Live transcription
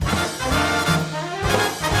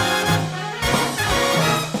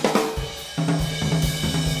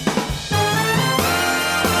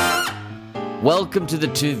Welcome to the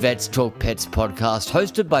Two Vets Talk Pets podcast,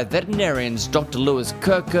 hosted by veterinarians Dr. Lewis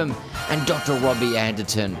Kirkham and Dr. Robbie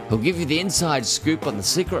Anderton, who'll give you the inside scoop on the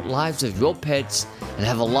secret lives of your pets and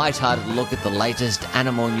have a light-hearted look at the latest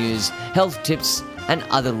animal news, health tips, and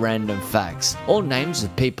other random facts. All names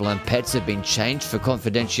of people and pets have been changed for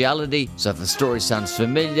confidentiality, so if a story sounds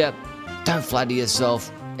familiar, don't flatter yourself.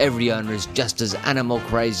 Every owner is just as animal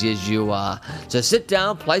crazy as you are. So sit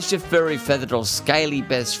down, place your furry, feathered or scaly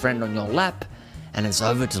best friend on your lap, and it's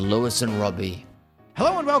over to Lewis and Robbie.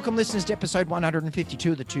 Hello and welcome, listeners, to episode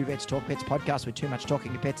 152 of the Two Vets Talk Pets podcast, where too much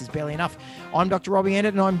talking to pets is barely enough. I'm Dr. Robbie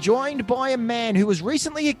Anderton, and I'm joined by a man who was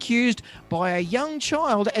recently accused by a young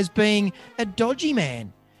child as being a dodgy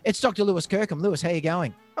man. It's Dr. Lewis Kirkham. Lewis, how you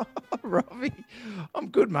going? Robbie, I'm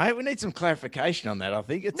good, mate. We need some clarification on that, I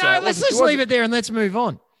think. Let's just leave it there and let's move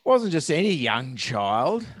on. Wasn't just any young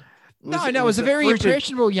child. It was a very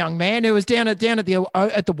impressionable young man who was down at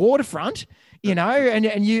the waterfront, you know, and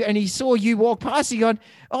he saw you walk past. He gone,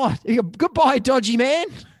 "Oh, goodbye, dodgy man."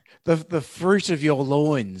 The fruit of your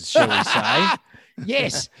loins, shall we say?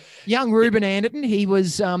 Yes, young Ruben Anderton. He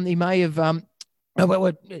was. He may have.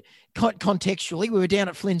 Contextually, we were down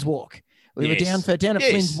at Flynn's Walk. We were down at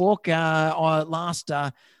Flynn's Walk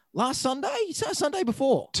last Sunday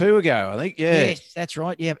before. 2 ago, I think. Yeah. Yes, that's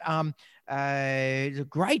right. Yeah. It was a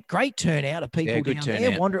great turnout of people down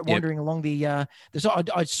there wandering along the side.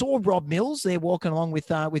 I saw Rob Mills there walking along with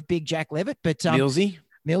Big Jack Levitt, but Millsy,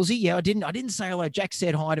 yeah, I didn't say hello. Jack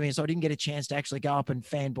said hi to me, so I didn't get a chance to actually go up and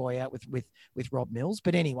fanboy out with Rob Mills.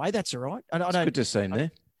 But anyway, that's all right. It's good to see him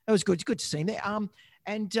there. It was good. It's good to see him there.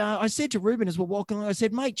 And I said to Ruben as we're walking along, I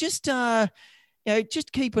said, mate, just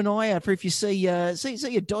keep an eye out for if you see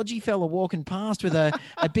a dodgy fella walking past with a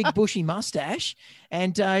big bushy mustache,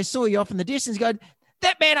 and I saw you off in the distance. Go,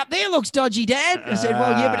 that man up there looks dodgy, Dad. I said,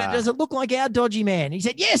 well, yeah, but does it look like our dodgy man? He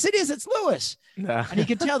said, yes, it is. It's Lewis. No. And he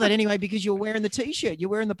could tell that anyway because you're wearing the T-shirt. You're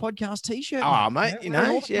wearing the podcast T-shirt. Oh, mate,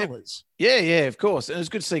 yeah, of course. And it was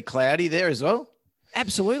good to see Cloudy there as well.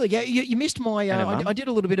 Absolutely, yeah. You missed my. I did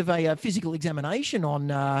a little bit of a physical examination on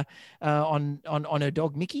her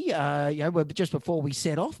dog Mickey. Just before we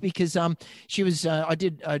set off, because she was. I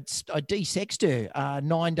de-sexed her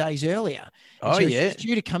 9 days earlier. She was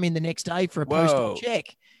due to come in the next day for a postal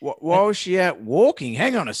check. Why was she out walking?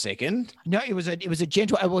 Hang on a second. No, it was a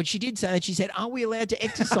gentle. Well, she did say that. She said, "Are we allowed to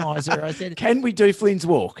exercise her?" I said, "Can we do Flynn's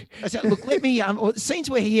Walk?" I said, "Look, let me. Since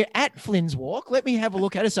we're here at Flynn's Walk, let me have a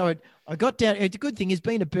look at her." So I got down. The good thing is,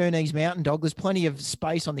 being a Bernese Mountain Dog, there's plenty of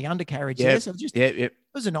space on the undercarriage there. So it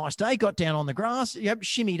was a nice day. Got down on the grass,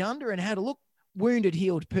 shimmied under, and had a look. Wounded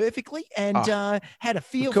healed perfectly, and had a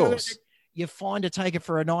feel for it. You find to take it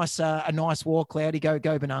for a nice walk, Cloudy. Go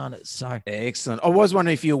bananas. So excellent. I was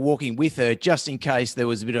wondering if you were walking with her, just in case there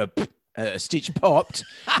was a bit of a stitch popped.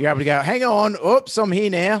 You're able to go, hang on, oops, I'm here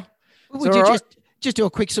now. Would you just do a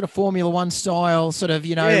quick sort of Formula One style sort of,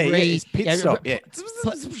 pit stop.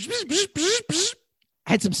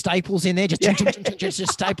 Had some staples in there, just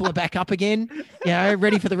staple it back up again.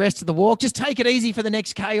 Ready for the rest of the walk. Just take it easy for the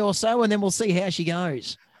next K or so, and then we'll see how she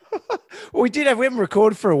goes. Well, we haven't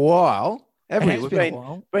recorded for a while, have we? We've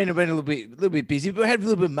been a little bit busy, but we had a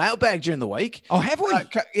little bit of mailbag during the week. Oh, have we?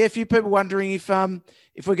 A few people wondering if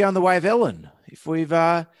we're going the way of Ellen, if we've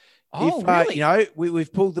really?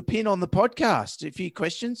 We've pulled the pin on the podcast. A few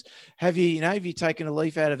questions. Have you taken a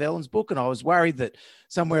leaf out of Ellen's book? And I was worried that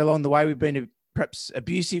somewhere along the way we've been perhaps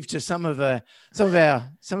abusive to some of our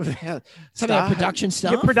production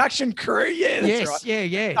staff, your production crew. Yeah, that's right.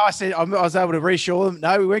 Yeah. I said I was able to reassure them.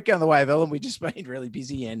 No, we weren't going the way of Ellen. We just been really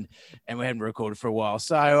busy and we hadn't recorded for a while.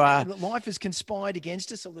 So life has conspired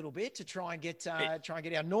against us a little bit to try and get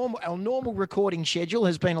our normal recording schedule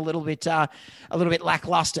has been a little bit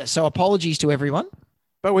lackluster. So apologies to everyone.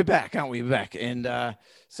 But we're back, aren't we? We're back. And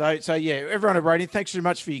so everyone at Rating, thanks very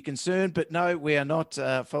much for your concern. But no, we are not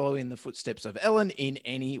following the footsteps of Ellen in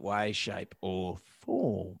any way, shape or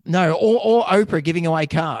form. No, or Oprah giving away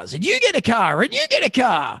cars. And you get a car, and you get a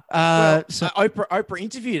car. Oprah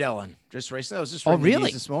interviewed Ellen just recently. I was just reading the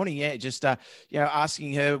news this morning. Yeah, just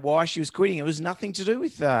asking her why she was quitting. It was nothing to do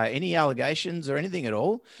with any allegations or anything at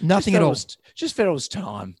all. Nothing at all. Just felt it was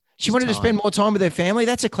time. She wanted to spend more time with her family.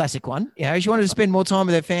 That's a classic one. She wanted to spend more time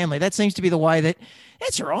with her family. That seems to be the way that.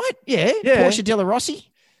 That's all right. Yeah. Portia De La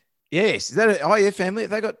Rossi. Yes. Is that family?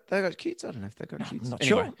 They got kids. I don't know if they got kids. I'm not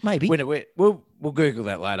sure. Maybe. We'll Google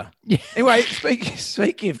that later. Yeah. Anyway,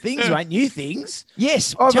 speaking of things, right? New things.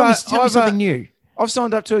 Yes. Tell me something new. I've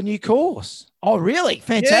signed up to a new course. Oh, really?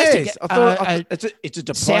 Fantastic. Yes. I thought it's a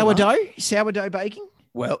diploma. Sourdough baking.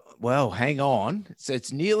 Well, hang on. So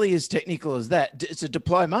it's nearly as technical as that. It's a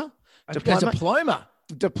diploma. A diploma.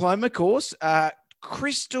 diploma course,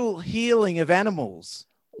 crystal healing of animals.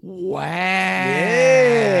 Wow.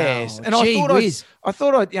 Yes. And Gee whiz. I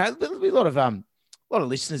thought I'd, there'll be a lot of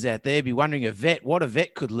listeners out there be wondering what a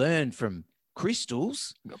vet could learn from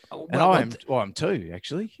crystals. And I'm too,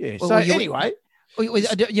 actually. Yeah. Well, So well, anyway.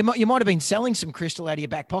 You might have been selling some crystal out of your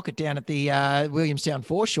back pocket down at the Williamstown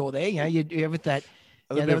foreshore there. You with that.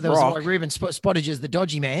 There was why Ruben spotted you as the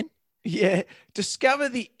dodgy man. Yeah. Discover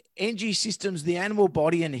the energy systems, the animal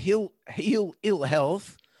body, and heal ill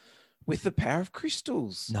health with the power of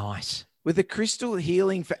crystals. Nice. With the Crystal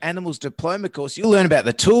Healing for Animals diploma course, you'll learn about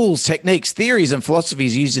the tools, techniques, theories, and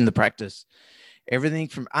philosophies used in the practice. Everything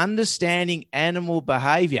from understanding animal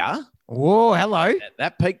behavior. Whoa, hello.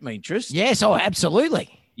 That piqued my interest. Yes,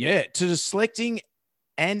 absolutely. Yeah, to selecting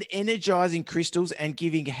and energizing crystals and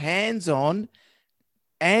giving hands-on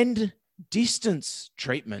and distance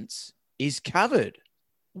treatments is covered.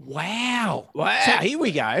 Wow. So, here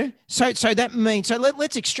we go. So that means,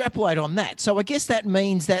 let's extrapolate on that. So I guess that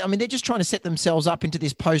means that, they're just trying to set themselves up into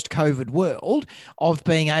this post-COVID world of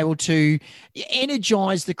being able to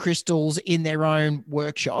energize the crystals in their own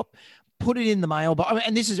workshop, put it in the mail. But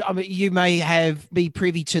and this is, you may be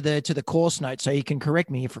privy to the course notes, so you can correct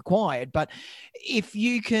me if required. But if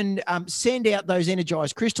you can send out those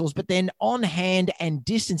energized crystals, but then on hand and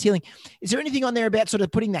distance healing, is there anything on there about sort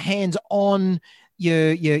of putting the hands on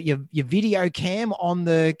your video cam on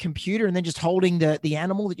the computer and then just holding the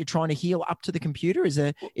animal that you're trying to heal up to the computer? Is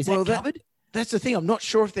that covered? That's the thing. I'm not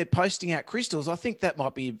sure if they're posting out crystals. I think that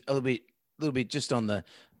might be a little bit just on a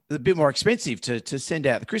bit more expensive to send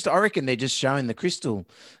out the crystal. I reckon they're just showing the crystal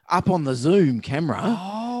up on the Zoom camera.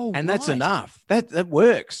 Oh, and that's enough. That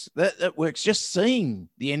works. That works. Just seeing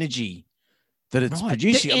the energy that it's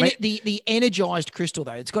producing. The energized crystal,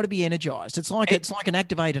 though, it's got to be energized. It's like an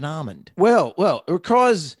activated almond. Well, it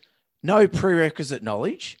requires no prerequisite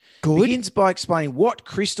knowledge. Good. Begins by explaining what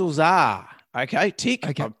crystals are. Okay, tick.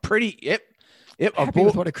 Okay. I'm pretty. Yep. I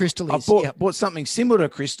bought what a crystal is. I bought something similar to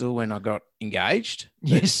crystal when I got engaged.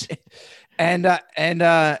 Yes. and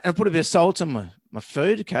I put a bit of salt on my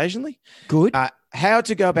food occasionally. Good. How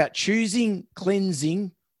to go about choosing,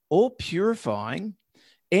 cleansing, or purifying,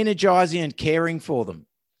 energizing, and caring for them.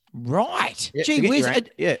 Right. Yeah, Gee whiz.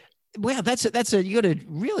 Yeah. Wow, that's you got to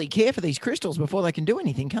really care for these crystals before they can do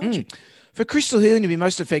anything, can't you? For crystal healing to be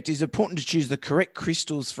most effective, it's important to choose the correct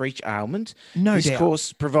crystals for each ailment. No doubt. This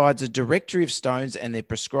course provides a directory of stones and their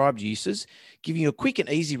prescribed uses, giving you a quick and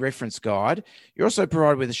easy reference guide. You're also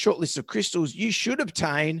provided with a short list of crystals you should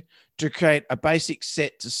obtain to create a basic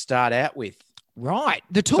set to start out with. Right.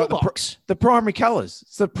 The toolbox. The primary colors.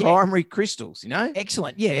 It's the primary crystals,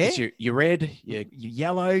 Excellent. Yeah. It's your red, your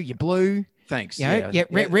yellow, your blue. Thanks.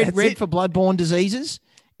 Red for bloodborne diseases.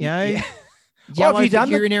 Yeah. Yellow have you done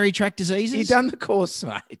urinary tract diseases. You've done the course,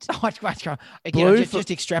 mate. Again, just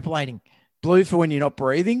extrapolating. Blue for when you're not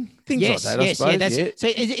breathing. Things like that, I suppose. Yeah. So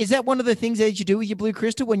is that one of the things that you do with your blue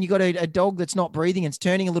crystal? When you got a dog that's not breathing and it's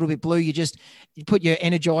turning a little bit blue, you put your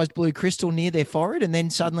energized blue crystal near their forehead and then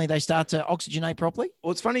suddenly they start to oxygenate properly?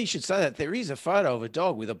 Well, it's funny you should say that. There is a photo of a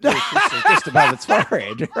dog with a blue crystal just above its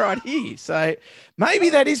forehead right here. So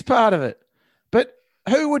maybe that is part of it. But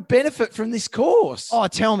who would benefit from this course? Oh,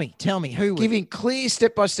 tell me who would? Giving clear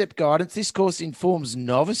step-by-step guidance. This course informs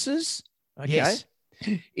novices. Okay. Yes.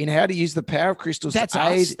 In how to use the power of crystals to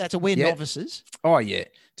aid. That's we're novices. Oh, yeah.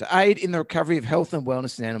 To aid in the recovery of health and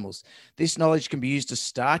wellness in animals. This knowledge can be used to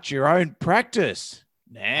start your own practice.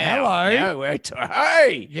 Hey,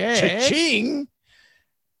 cha-ching.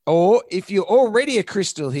 Or if you're already a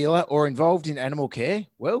crystal healer or involved in animal care,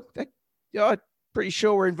 well, I'm pretty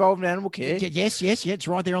sure we're involved in animal care. Yes. It's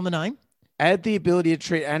right there on the name. Add the ability to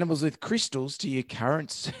treat animals with crystals to your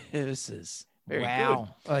current services. Very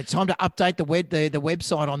wow. It's time to update the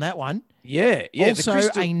website on that one. Yeah. Also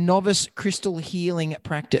a novice crystal healing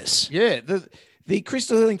practice. Yeah. The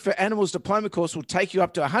Crystal Healing for Animals diploma course will take you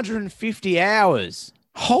up to 150 hours.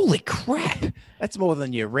 Holy crap. That's more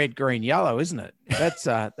than your red, green, yellow, isn't it? That's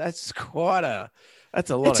a lot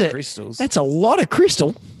of crystals. That's a lot of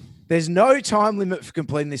crystal. There's no time limit for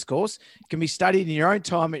completing this course. It can be studied in your own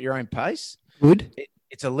time at your own pace. Good.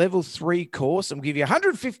 It's a level 3 course and will give you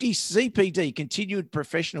 150 CPD, continued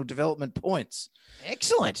professional development points.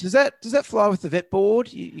 Excellent. Does that fly with the vet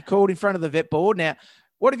board? You called in front of the vet board. Now,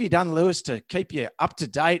 what have you done, Lewis, to keep you up to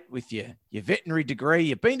date with your veterinary degree?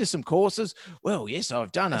 You've been to some courses. Well, yes,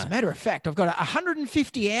 I've done As a matter of fact, I've got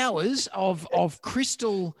 150 hours of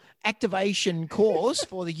crystal activation course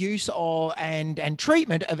for the use of and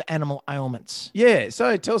treatment of animal ailments. Yeah.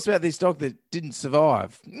 So tell us about this dog that didn't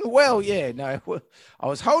survive. Well, yeah, no. I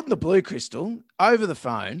was holding the blue crystal over the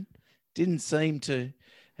phone. Didn't seem to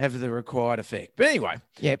have the required effect. But anyway,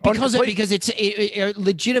 Yeah, on because complete- because it's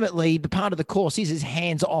legitimately the part of the course is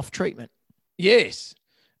hands-off treatment. yes,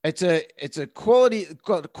 it's a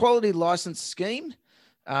quality license scheme.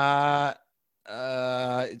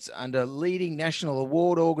 It's under leading national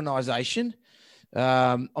award organisation.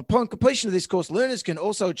 Upon completion of this course, learners can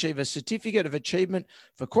also achieve a certificate of achievement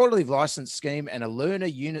for quality license scheme and a learner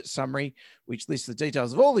unit summary, which lists the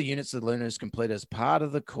details of all the units the learners complete as part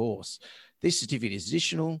of the course. This certificate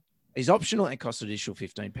is optional and costs an additional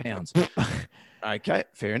 £15. Okay,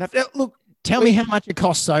 fair enough. Now, look, Tell me how much it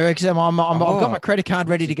costs, though, because I've got my credit card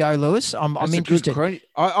ready to go, Lewis. I'm that's a good interested. credit.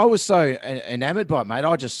 I was so enamored by it, mate.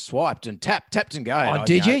 I just swiped and tapped and go. Oh,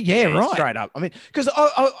 did you? Yeah, right. Straight up. I mean, because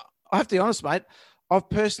I have to be honest, mate. I've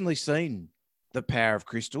personally seen the power of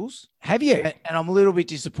crystals. Have you? And I'm a little bit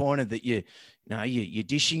disappointed that you're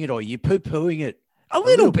dishing it or you're poo-pooing it. A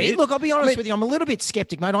little bit. Look, I'll be honest with you. I'm a little bit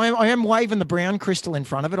skeptic, mate. I am waving the brown crystal in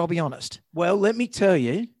front of it. I'll be honest. Well, let me tell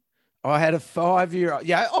you, I had a 5-year-old.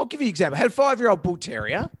 Yeah, I'll give you an example. I had a 5-year-old bull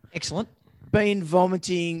terrier. Excellent. Been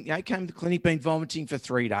vomiting. Came to the clinic. Been vomiting for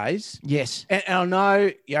 3 days. Yes. And I know,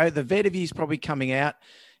 the vet of you is probably coming out,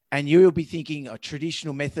 and you'll be thinking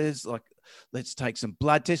traditional methods like let's take some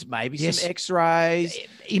blood tests, maybe some X-rays,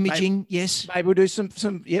 imaging. Yes. Maybe we'll do some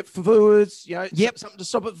fluids. Something to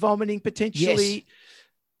stop it vomiting potentially. Yes.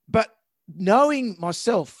 But knowing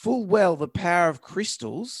myself full well the power of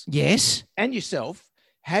crystals. Yes. And yourself,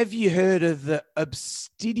 have you heard of the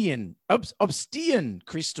obsidian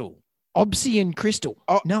crystal? Obsidian crystal.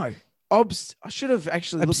 No. I should have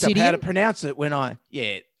actually looked up how to pronounce it when I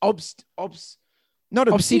not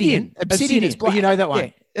obsidian. Obsidian is black. You know that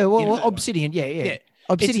one. Yeah. Obsidian. Yeah.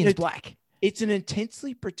 Obsidian's black. It's an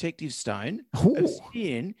intensely protective stone. Ooh.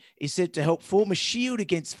 Obsidian is said to help form a shield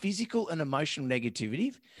against physical and emotional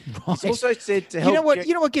negativity. Right. It's also said to help.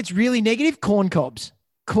 You know what gets really negative? Corn cobs.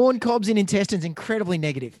 Corn cobs in intestines, incredibly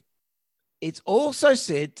negative. It's also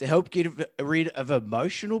said to help get rid of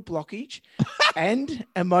emotional blockage and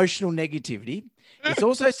emotional negativity. It's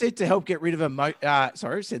also said to help get rid of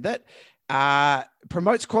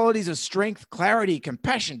promotes qualities of strength, clarity,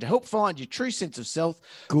 compassion to help find your true sense of self.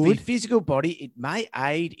 For your physical body, it may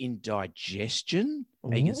aid in digestion.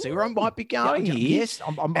 Now you can see where I might be going here. Yes,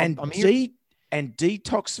 I'm here. And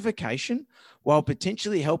detoxification, while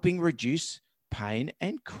potentially helping reduce pain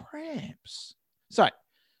and cramps. So,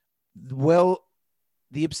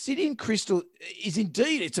 the obsidian crystal is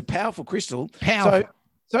indeed, it's a powerful crystal. Powerful.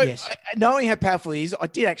 So yes. Knowing how powerful it is, I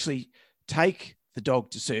did actually take the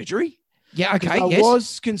dog to surgery. Yeah, okay. I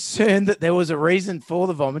was concerned that there was a reason for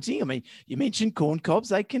the vomiting. I mean, you mentioned corn cobs;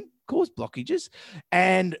 they can cause blockages.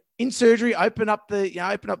 And in surgery, open up the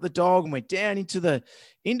dog and went down into the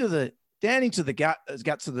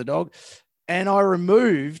guts of the dog, and I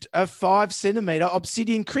removed a 5-centimeter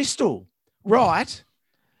obsidian crystal right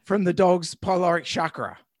from the dog's pyloric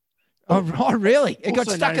chakra. Oh, really? It got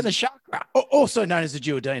stuck in the chakra. Also known as the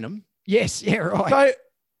duodenum. Yes, yeah, right.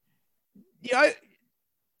 So,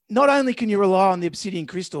 not only can you rely on the obsidian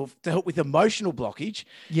crystal to help with emotional blockage,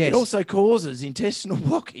 it also causes intestinal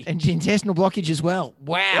blockage. And intestinal blockage as well.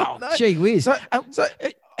 Wow. Gee whiz.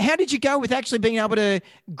 How did you go with actually being able to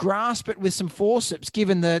grasp it with some forceps,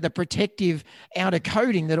 given the protective outer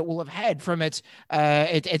coating that it will have had from its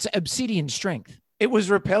obsidian strength? It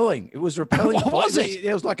was repelling. What was it?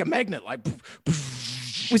 It was like a magnet. Like,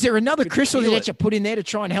 was there another crystal that you put in there to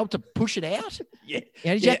try and help to push it out? Yeah.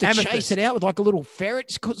 Did you have to chase it out with like a little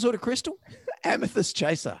ferret sort of crystal? Amethyst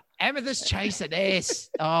chaser.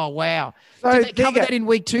 Yes. Oh, wow. So did they cover that in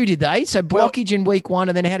week 2, did they? So blockage in week 1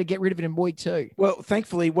 and then how to get rid of it in week 2. Well,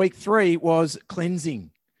 thankfully, week 3 was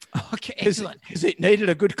cleansing. Okay, excellent. Because it needed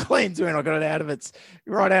a good cleanse when I got it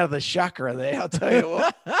right out of the chakra there, I'll tell you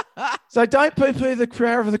what. So don't poo-poo the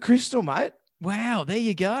power of the crystal, mate. Wow, there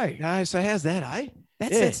you go. No, so how's that, eh?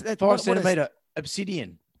 That's 5-centimeter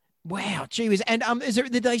obsidian. Wow, gee whiz. And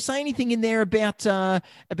did they say anything in there about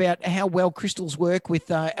how well crystals work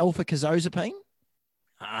with alpha-casozepine?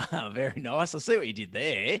 Very nice. I see what you did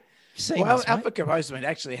there. Well, alpha-casozepine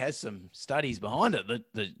actually has some studies behind it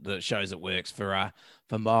that shows it works for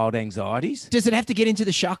mild anxieties. Does it have to get into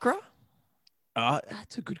the chakra?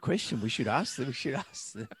 That's a good question. We should ask them.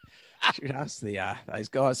 Those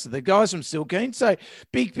guys. So the guys from Silkeen. So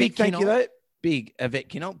big thank you though. Big Vet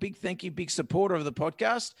Kinnock. Big thank you. Big supporter of the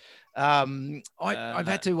podcast. I've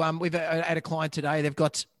had to. We've had a client today.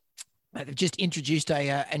 They've just introduced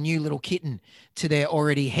a new little kitten to their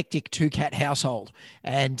already hectic 2-cat household.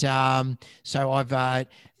 And so I've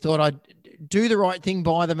thought I'd do the right thing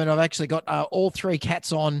by them, and I've actually got all 3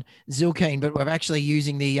 cats on Zilkine, but we're actually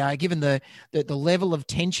using the given the level of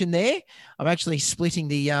tension there, I'm actually splitting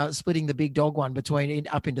the big dog one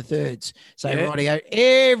up into thirds. So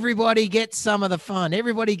everybody gets some of the fun.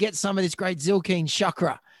 Everybody gets some of this great Zilkine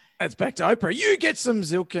chakra. That's back to Oprah. You get some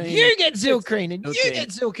Zilkine. You get Zilkine, and you get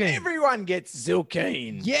Zilkine. Everyone gets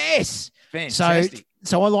Zilkine. Yes. Fantastic.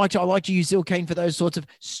 So I like to use Zilkine for those sorts of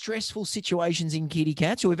stressful situations in kitty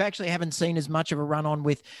cats. So we've actually haven't seen as much of a run on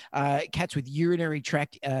with cats with urinary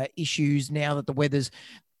tract issues now that the weather's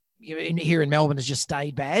here in Melbourne has just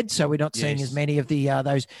stayed bad. So we're not seeing as many of the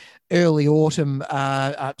those early autumn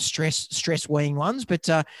stress weeing ones. But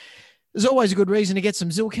there's always a good reason to get some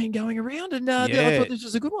Zilkine going around, and I thought this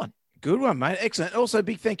was a good one. Good one, mate. Excellent. Also,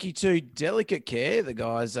 big thank you to Delicate Care, the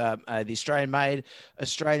guys, the Australian-made,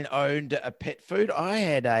 Australian-owned pet food. I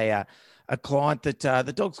had a client that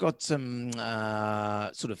the dog's got some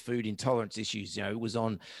sort of food intolerance issues. You know, was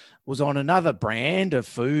on another brand of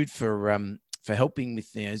food for helping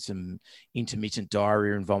with some intermittent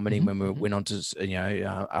diarrhea and vomiting when we went on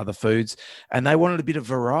to other foods, and they wanted a bit of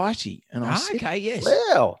variety. And I said, okay, yes,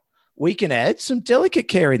 well, we can add some Delicate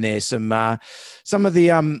Care in there. Some of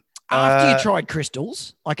the after you tried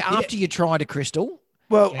crystals, after you tried a crystal.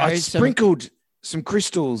 Well, I sprinkled some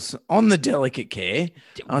crystals on the Delicate Care.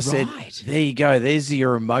 I said, there you go. There's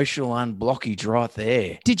your emotional unblockage right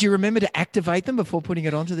there. Did you remember to activate them before putting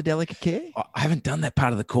it onto the Delicate Care? I haven't done that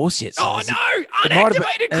part of the course yet. So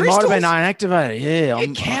unactivated crystals. It might have been unactivated. Yeah.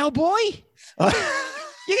 You cowboy.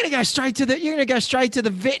 You're going to go straight to the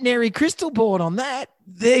veterinary crystal board on that.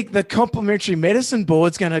 The complementary medicine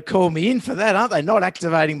board's going to call me in for that, aren't they? Not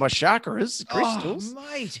activating my chakras, crystals.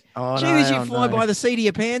 Oh, mate. You fly by the seat of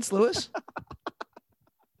your pants, Lewis.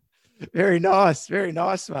 Very nice,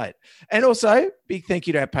 mate. And also, big thank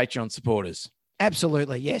you to our Patreon supporters.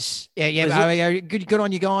 Absolutely, yes. Yeah. Good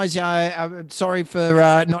on you guys. I'm sorry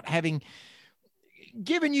for not having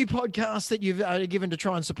given you podcasts that you've given to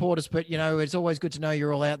try and support us, but it's always good to know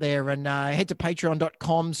you're all out there. And head to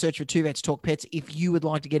patreon.com, search for 2 Vets Talk Pets if you would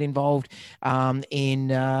like to get involved in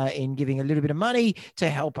giving a little bit of money to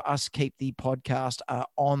help us keep the podcast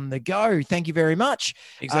on the go. Thank you very much.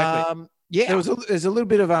 Exactly. There's a little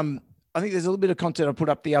bit of I think there's a little bit of content I put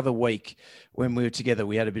up the other week when we were together.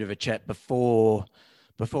 We had a bit of a chat before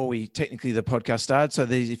we technically the podcast started. So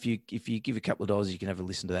if you give a couple of dollars, you can have a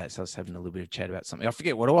listen to that. So I was having a little bit of chat about something. I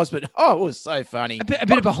forget what it was, but it was so funny. A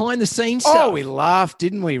bit of behind the scenes stuff. Oh, we laughed,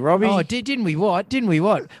 didn't we, Robbie? Oh, didn't we? What? Didn't we?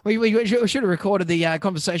 What? We should have recorded the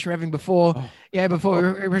conversation we're having before. Before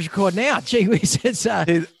we record now. Gee whiz, it's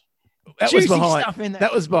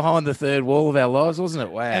that was behind the third wall of our lives, wasn't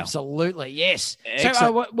it? Wow. Absolutely, yes.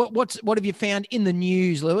 Excellent. So, what have you found in the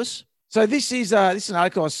news, Lewis? So this is an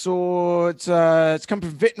article I saw. It's come from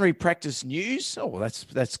Veterinary Practice News. Oh, well,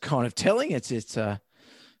 that's kind of telling. It's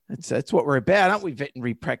what we're about, aren't we?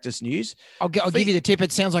 Veterinary Practice News. I'll give you the tip.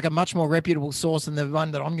 It sounds like a much more reputable source than the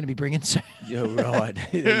one that I'm going to be bringing. So. You're right.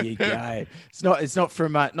 There you go. It's not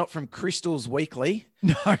from Crystals Weekly.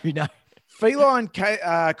 No. Feline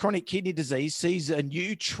chronic kidney disease sees a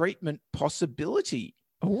new treatment possibility.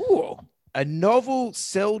 Ooh. A novel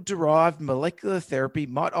cell-derived molecular therapy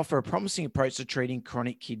might offer a promising approach to treating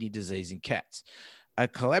chronic kidney disease in cats. A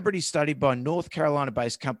collaborative study by North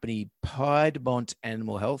Carolina-based company Piedmont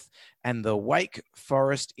Animal Health and the Wake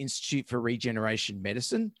Forest Institute for Regeneration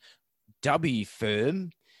Medicine, WFIRM,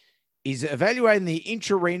 is evaluating the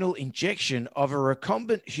intrarenal injection of a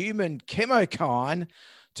recombinant human chemokine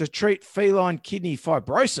to treat feline kidney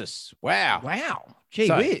fibrosis. Wow. Gee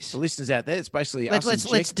whiz. The listeners out there, it's basically let's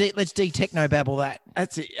de-technobabble that.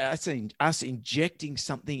 That's it. That's us injecting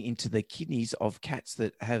something into the kidneys of cats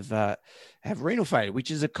that have renal failure, which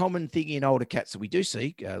is a common thing in older cats that we do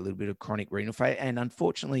see, a little bit of chronic renal failure. And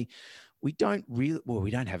unfortunately, we don't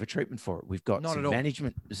have a treatment for it. We've got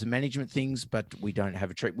some management things, but we don't have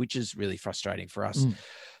a treatment, which is really frustrating for us.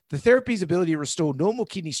 The therapy's ability to restore normal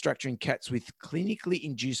kidney structure in cats with clinically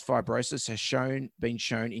induced fibrosis has been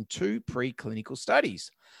shown in 2 preclinical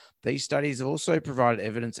studies. These studies have also provided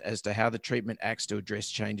evidence as to how the treatment acts to address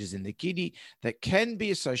changes in the kidney that can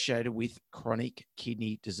be associated with chronic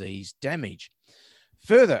kidney disease damage.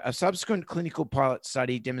 Further, a subsequent clinical pilot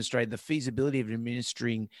study demonstrated the feasibility of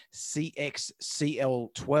administering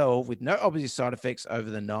CXCL12 with no obvious side effects over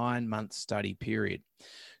the 9-month study period.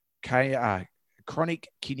 Chronic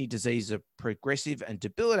kidney disease is a progressive and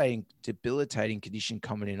debilitating condition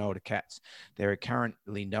common in older cats. There are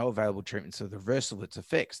currently no available treatments for the reversal of its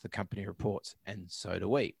effects, the company reports, and so do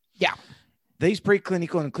we. Yeah. These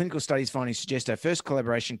preclinical and clinical studies findings suggest our first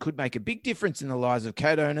collaboration could make a big difference in the lives of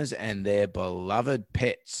cat owners and their beloved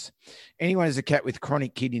pets. Anyone who has a cat with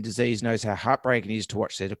chronic kidney disease knows how heartbreaking it is to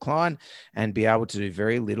watch their decline and be able to do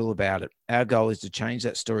very little about it. Our goal is to change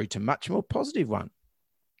that story to a much more positive one.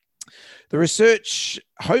 The research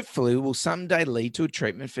hopefully will someday lead to a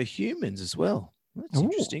treatment for humans as well. That's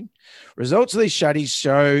interesting. Results of these studies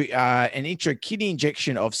show an intra-kidney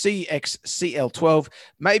injection of CXCL12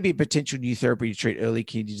 may be a potential new therapy to treat early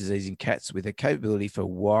kidney disease in cats with a capability for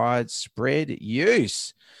widespread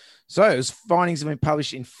use. So, its findings have been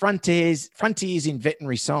published in Frontiers in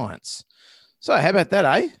Veterinary Science. So, how about that,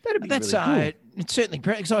 eh? That'd be really cool. It's certainly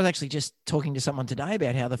because I was actually just talking to someone today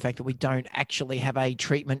about how the fact that we don't actually have a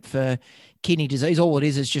treatment for kidney disease, all it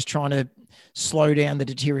is just trying to slow down the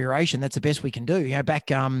deterioration. That's the best we can do. Back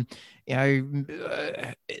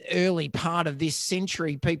early part of this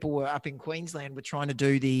century, people were up in Queensland were trying to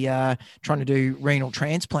do renal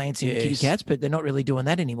transplants in kitty cats, but they're not really doing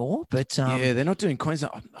that anymore. But they're not doing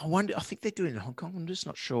Queensland. I think they're doing it in Hong Kong. I'm just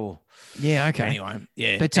not sure. Yeah, okay. Anyway,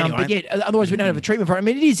 yeah. But otherwise we don't have a treatment for it. I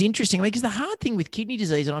mean, it is interesting because the hard thing with kidney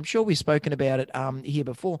disease, and I'm sure we've spoken about it here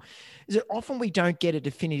before, is that often we don't get a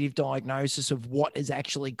definitive diagnosis of what is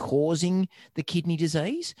actually causing the kidney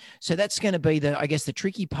disease. So that's going to be the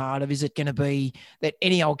tricky part of, is it going to be that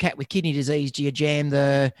any old cat with kidney disease, do you jam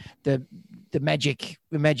the magic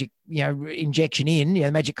injection in, the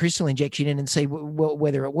magic crystal injection in and see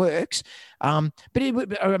whether it works? But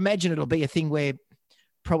I imagine it'll be a thing where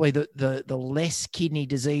probably the less kidney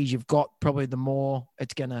disease you've got, probably the more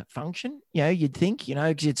it's going to function, you'd think,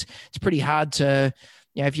 because it's pretty hard to,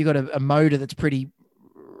 if you've got a motor that's pretty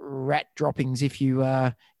rat droppings, if you,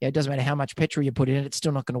 it doesn't matter how much petrol you put in it, it's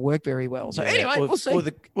still not going to work very well. So anyway, we'll see.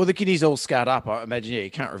 The kidney's all scarred up. I imagine,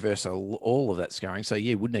 you can't reverse all of that scarring. So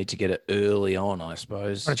would need to get it early on, I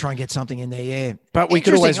suppose. Got to try and get something in there, yeah. But we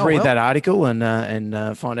could always read that article and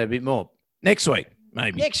find out a bit more next week,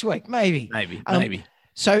 maybe. Maybe.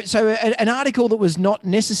 So an article that was not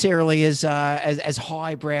necessarily as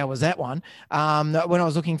highbrow as that one. When I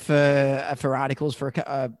was looking for articles for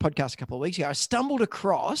a podcast a couple of weeks ago, I stumbled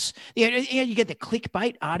across you get the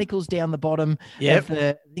clickbait articles down the bottom of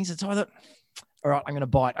the things. So I thought, all right, I'm going to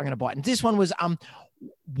bite. And this one was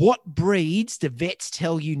what breeds do vets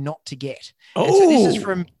tell you not to get? Oh, so this is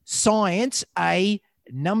from Science A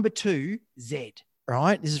number 2 Z.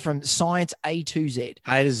 Right. This is from Science A to Z.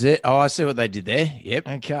 A to Z. Oh, I see what they did there. Yep.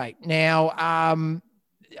 Okay. Now, I'm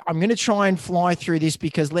going to try and fly through this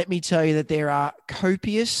because let me tell you that there are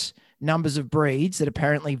copious numbers of breeds that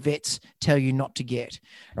apparently vets tell you not to get.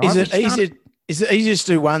 Right? Is it easier to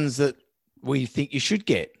do ones that we think you should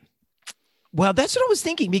get? Well, that's what I was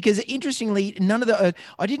thinking, because interestingly, I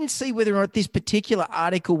didn't see whether or not this particular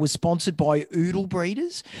article was sponsored by oodle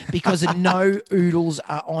breeders, because no oodles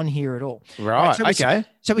are on here at all. Right. Okay.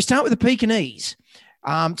 So we start with the Pekingese.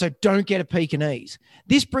 So don't get a Pekingese.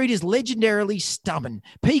 This breed is legendarily stubborn.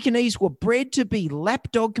 Pekingese were bred to be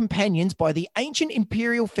lapdog companions by the ancient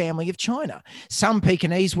imperial family of China. Some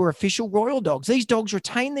Pekingese were official royal dogs. These dogs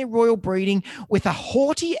retain their royal breeding with a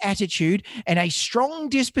haughty attitude and a strong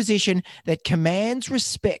disposition that commands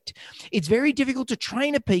respect. It's very difficult to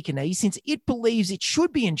train a Pekingese since it believes it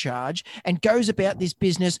should be in charge and goes about this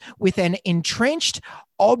business with an entrenched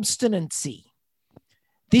obstinacy.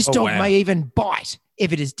 This dog may even bite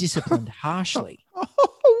if it is disciplined harshly.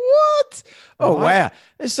 What? Oh, wow.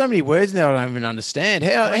 There's so many words now I don't even understand.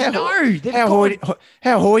 How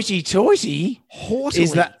hoity-toity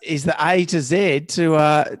is the A to Z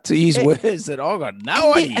to use words that I've got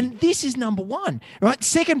no idea. And this is number 1, right?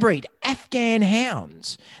 Second breed, Afghan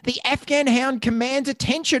hounds. The Afghan hound commands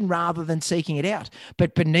attention rather than seeking it out.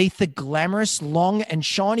 But beneath the glamorous, long and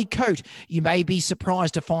shiny coat, you may be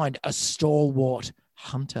surprised to find a stalwart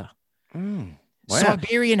hunter. Wow.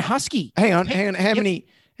 Siberian Husky. Hang on.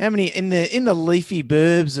 How many in the leafy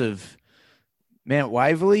burbs of Mount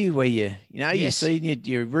Waverley, where you see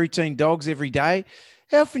your routine dogs every day?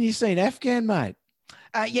 How often you seen Afghan, mate?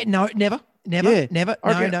 No, never. I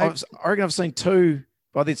reckon I've seen 2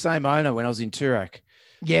 by the same owner when I was in Toorak.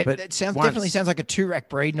 Yeah, but it definitely sounds like a Toorak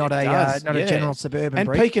breed, not a general suburban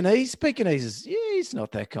breed. And Pekingese is it's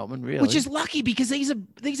not that common, really. Which is lucky, because these are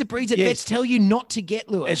breeds that vets tell you not to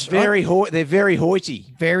get, Lewis. It's they're very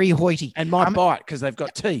hoity, and might bite because they've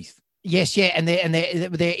got teeth. Yes, yeah, and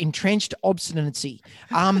they're entrenched obstinacy.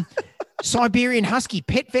 Siberian Husky.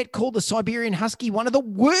 Pet vet called the Siberian Husky one of the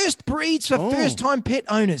worst breeds for first-time pet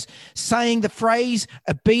owners, saying the phrase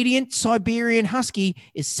obedient Siberian Husky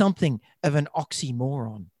is something of an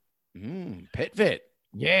oxymoron. Pet vet.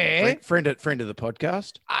 Yeah. Friend of the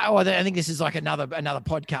podcast. Oh, I think this is like another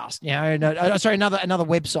podcast. Sorry, another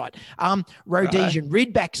website. Rhodesian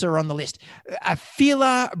ridbacks are on the list.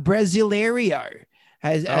 Fila brasileiro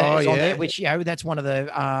is on there, which that's one of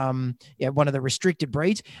the restricted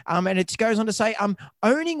breeds. And it goes on to say,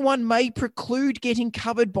 owning one may preclude getting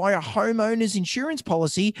covered by a homeowner's insurance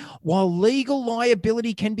policy, while legal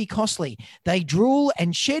liability can be costly. They drool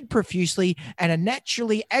and shed profusely and are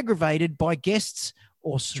naturally aggravated by guests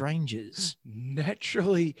or strangers.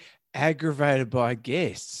 Naturally aggravated by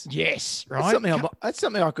guests. Yes, right. That's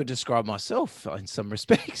something I could describe myself in some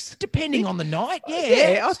respects. Depending on the night.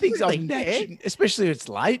 I think so. Especially if it's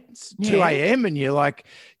late, it's 2 a.m. and you're like,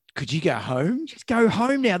 could you go home? Just go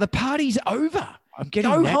home now. The party's over. I'm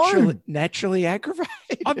getting naturally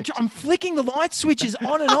aggravated. I'm flicking the light switches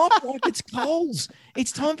on and off like it's Coles.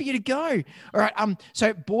 It's time for you to go. All right.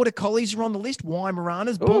 So border collies are on the list.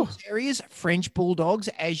 Weimaraners, bull terriers, French bulldogs,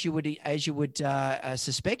 as you would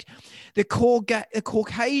suspect. The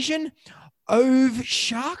Caucasian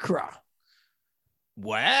Ovechakra.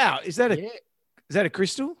 Wow, is that a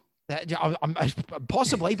crystal?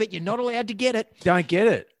 Possibly, but you're not allowed to get it. Don't get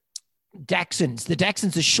it. Dachshunds. The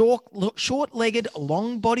Dachshund's a short-legged,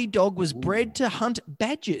 long-bodied dog was bred to hunt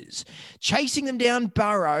badgers. Chasing them down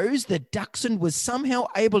burrows, the Dachshund was somehow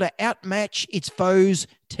able to outmatch its foes'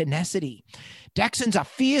 tenacity. Dachshunds are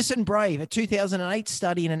fierce and brave. A 2008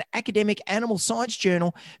 study in an academic animal science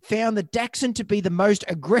journal found the Dachshund to be the most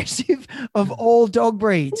aggressive of all dog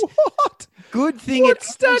breeds. What? Good thing What it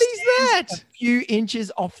study's that? a few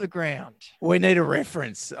inches off the ground. We need a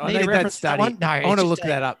reference. I need that study. No, I want to look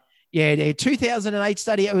that up. Yeah, the 2008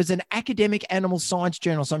 study. It was an academic animal science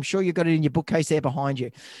journal, so I'm sure you've got it in your bookcase there behind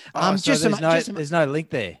you. There's no link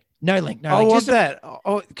there. No link. No, I link. want that.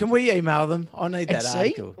 Oh, can we email them? I need that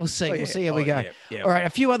article. We'll see. We'll see how we go. Yeah. All right, a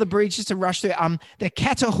few other breeds just to rush through. The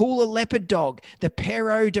Catahoula leopard dog, the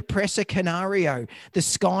Perro depressor canario, the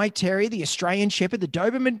Skye Terrier, the Australian Shepherd, the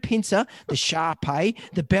Doberman Pinscher, the Shar-Pei,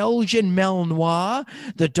 the Belgian Malinois,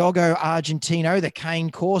 the Doggo Argentino, the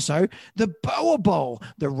Cane Corso, the Boerboel,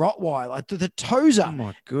 the Rottweiler, the Tosa. Oh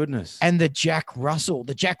my goodness. And the Jack Russell.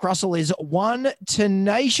 The Jack Russell is one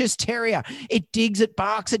tenacious terrier. It digs, it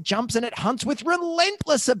barks, it jumps, and it hunts with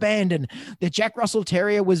relentless abandon. The Jack Russell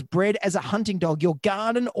Terrier was bred as a hunting dog. Your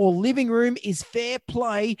garden or living room is fair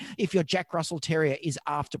play if your Jack Russell Terrier is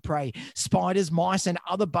after prey. Spiders, mice, and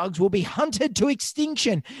other bugs will be hunted to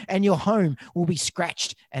extinction, and your home will be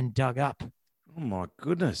scratched and dug up. Oh my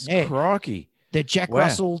goodness. Crikey. The Jack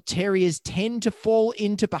Russell Terriers tend to fall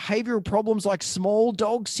into behavioral problems like small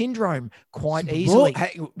dog syndrome quite easily.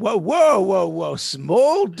 Hey, whoa.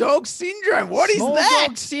 Small dog syndrome. What is that? Small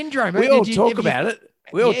dog syndrome. We all talk about it.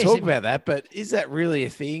 We all talk about that, but is that really a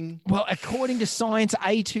thing? Well, according to Science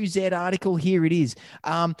A to Z article, here it is.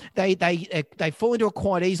 They fall into it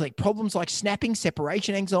quite easily. Problems like snapping,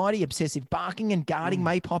 separation anxiety, obsessive barking, and guarding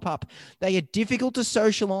may pop up. They are difficult to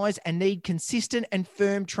socialize and need consistent and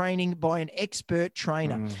firm training by an expert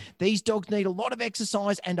trainer. These dogs need a lot of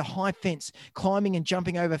exercise and a high fence. Climbing and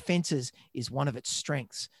jumping over fences is one of its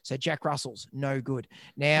strengths. So Jack Russell's no good.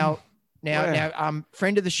 Now,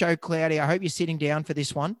 friend of the show, Cloudy, I hope you're sitting down for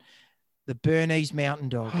this one. The Bernese Mountain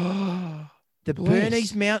Dog. The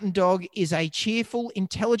Bernese Mountain Dog is a cheerful,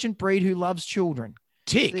 intelligent breed who loves children.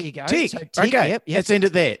 Tick. There you go. Tick. So Okay, yep. let's end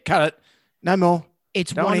it there. Cut it. No more.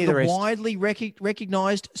 It's one of the widely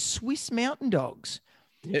recognized Swiss mountain dogs.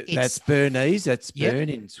 That's Bernese. That's Bern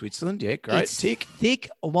in Switzerland. Yeah, great. Tick. Thick,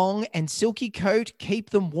 long, and silky coat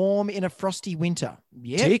keep them warm in a frosty winter.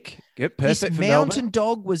 Tick. Yep, perfect. This mountain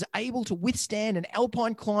dog was able to withstand an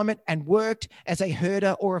alpine climate and worked as a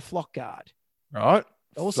herder or a flock guard. Right.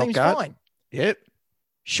 All seems fine. Yep.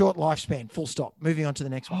 Short lifespan. Full stop. Moving on to the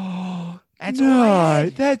next one. Oh, that's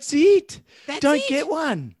that's it. Don't get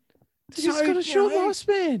one. It's got a short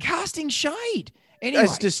lifespan. Casting shade. Anyway,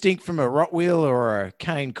 that's distinct from a Rottweiler or a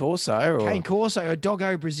Cane Corso. A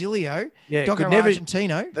Doggo Brasilio, yeah, Doggo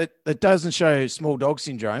Argentino. That doesn't show small dog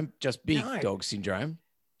syndrome, just big dog syndrome.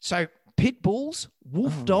 So pit bulls,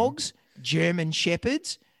 wolf dogs, German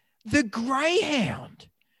shepherds, the greyhound.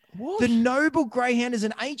 What? The noble greyhound is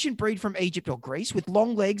an ancient breed from Egypt or Greece with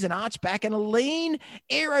long legs, an arched back, and a lean,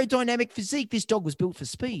 aerodynamic physique. This dog was built for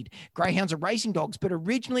speed. Greyhounds are racing dogs, but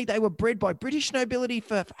originally they were bred by British nobility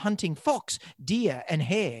for hunting fox, deer, and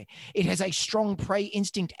hare. It has a strong prey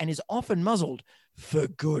instinct and is often muzzled for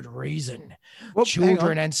good reason. Well,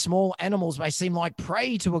 children and small animals may seem like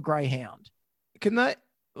prey to a greyhound. Can they?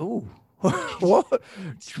 Oh, what?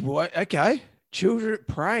 Okay. Children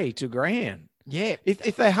prey to greyhound. Yeah.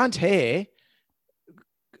 If they hunt hare,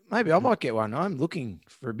 Maybe I might get one. I'm looking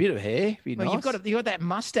for a bit of hair. Be Well, nice. you've got that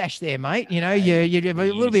mustache there, mate. You know, you're a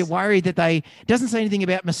little bit worried that they doesn't say anything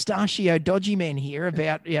about mustachio dodgy men here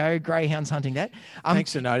about greyhounds hunting that.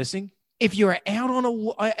 Thanks for noticing. If you're out on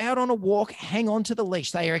a walk, hang on to the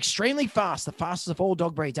leash. They are extremely fast, the fastest of all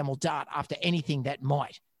dog breeds, and will dart after anything that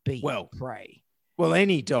might be prey. Well,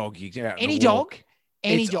 any dog you get out. Any dog.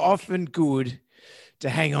 It's often good to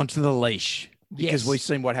hang on to the leash. Because Yes. we've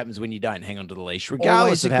seen what happens when you don't hang onto the leash,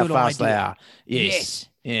 regardless of how fast they are. Yes.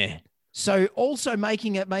 Yeah. So also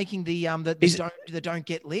making the don't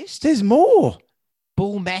get list. There's more.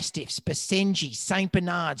 Bull Mastiffs, Basenji, St.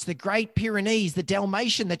 Bernards, the Great Pyrenees, the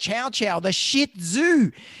Dalmatian, the Chow Chow, the Shih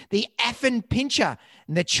Tzu, the Affin Pinscher,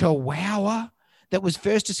 and the Chihuahua that was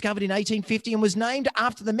first discovered in 1850 and was named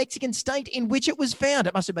after the Mexican state in which it was found.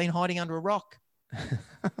 It must have been hiding under a rock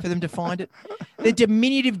for them to find it. The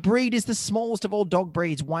diminutive breed is the smallest of all dog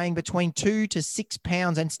breeds, weighing between 2 to 6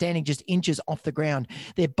 pounds and standing just inches off the ground.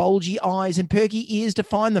 Their bulgy eyes and perky ears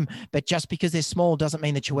define them, but just because they're small doesn't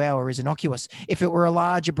mean the Chihuahua is innocuous. If it were a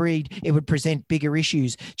larger breed, it would present bigger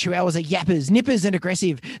issues. Chihuahuas are yappers, nippers, and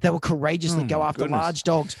aggressive. They will courageously go after large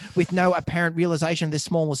dogs with no apparent realization of their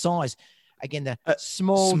smaller size. Again, the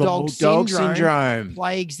small dog syndrome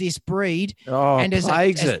plagues this breed. And as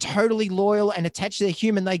totally loyal and attached to their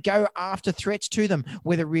human, they go after threats to them,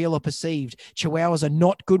 whether real or perceived. Chihuahuas are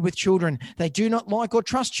not good with children. They do not like or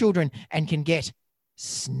trust children and can get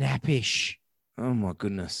snappish. Oh, my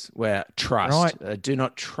goodness. Wow. Trust. Right. Do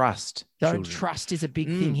not trust Don't children. trust is a big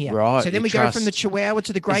thing here. Right. So then we go from the Chihuahua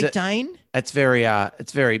to the Great Dane. It's very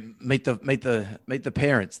meet the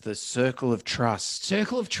parents, the circle of trust.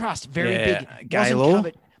 Circle of trust, very big.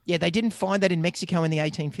 Gaylor. Yeah, they didn't find that in Mexico in the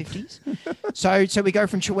 1850s. so we go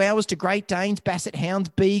from Chihuahuas to Great Danes, Basset Hounds,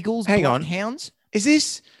 Beagles, Bloodhounds. Is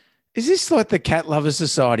this like the Cat Lover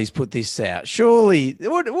Society's put this out? Surely.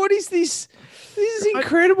 What is this? This is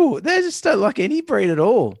incredible. They just don't like any breed at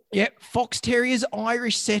all. Yeah, Fox Terriers,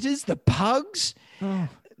 Irish Setters, the Pugs.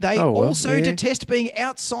 They also detest being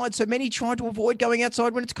outside, so many try to avoid going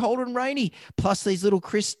outside when it's cold and rainy. Plus, these little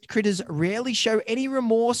critters rarely show any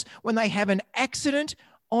remorse when they have an accident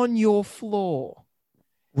on your floor.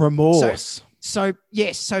 Remorse. So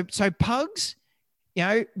Pugs,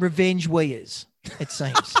 revenge weeers, it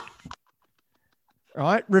seems.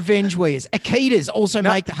 Right? Revenge wears. Akitas also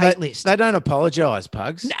make the hate list. They don't apologise,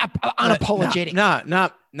 Pugs. Unapologetic. No,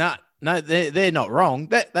 they're not wrong.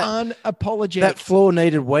 That unapologetic. That floor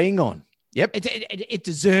needed weeing on. Yep. It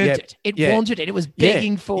deserved it. It wanted it. It was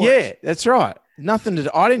begging for it. Yeah, that's right. Nothing to do.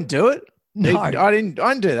 I didn't do it. No. I didn't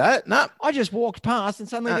do that. No. I just walked past and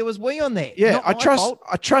suddenly there was wee on there. Yeah, I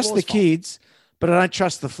trust the kids, but I don't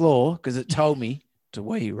trust the floor because it told me to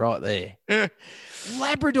wee right there.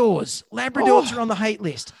 Labradors are on the hate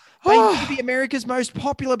list. They may be America's most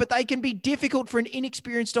popular, but they can be difficult for an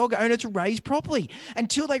inexperienced dog owner to raise properly.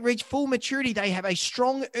 Until they reach full maturity, they have a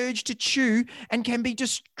strong urge to chew and can be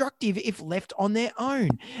destructive if left on their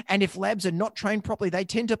own. And if labs are not trained properly, they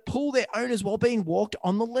tend to pull their owners while being walked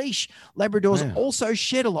on the leash. Labradors also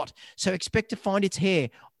shed a lot, so expect to find its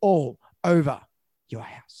hair all over your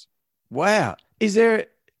house. Wow. Is there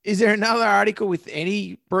another article with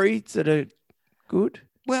any breeds that are good?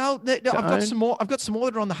 Well, I've got some more. I've got some more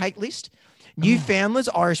that are on the hate list. Newfoundlands,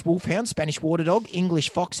 Irish Wolfhound, Spanish Water Dog,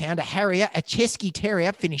 English Foxhound, a Harrier, a Chesky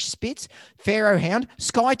Terrier, Finnish Spitz, Pharaoh Hound,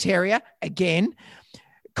 Skye Terrier, again,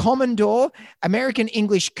 Commodore, American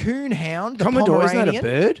English Coon Hound, the Commodore, isn't that a Pomeranian.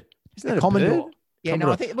 bird? Isn't that a Commodore. bird? Yeah, Commodore.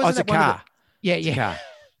 no, I think it wasn't it's a car. Yeah. It's a car.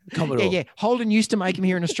 Commodore. Yeah. Holden used to make them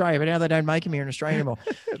here in Australia, but now they don't make them here in Australia anymore.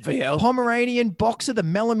 VL. Pomeranian Boxer, the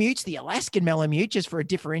Malamutes, the Alaskan Malamute, just for a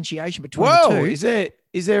differentiation between the two.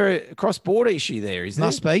 Is there a cross-border issue there?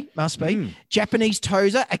 Must be. Japanese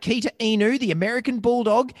Tosa, Akita Inu, the American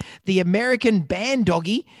Bulldog, the American Band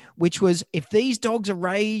Doggy, which was, if these dogs are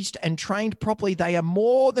raised and trained properly, they are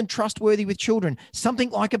more than trustworthy with children, something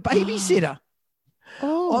like a babysitter.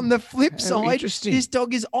 On the flip side, this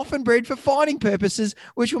dog is often bred for fighting purposes,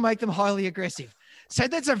 which will make them highly aggressive. So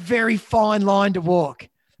that's a very fine line to walk.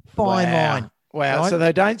 Fine line. Wow. Right? So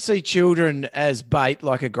they don't see children as bait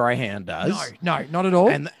like a greyhound does. No, not at all.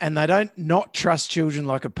 And they don't not trust children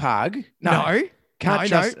like a pug. No. Can't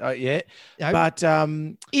trust. No. But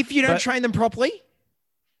if you don't train them properly,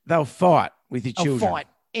 they'll fight with your children. They'll fight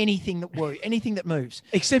anything that moves.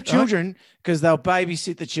 Except children, because they'll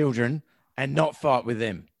babysit the children and not fight with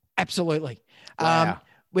them. Absolutely. Wow.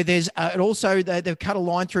 Where there's also they've cut a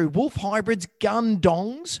line through wolf hybrids,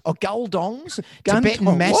 guldongs,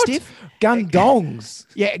 Tibetan Mastiff. Gundongs?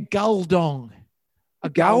 Yeah, guldong. A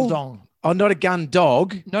guldong. Oh, not a gun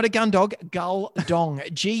dog. Not a gun dog,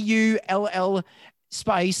 guldong. Guldong.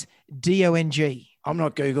 space DONG. I'm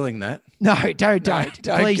not Googling that. No, don't.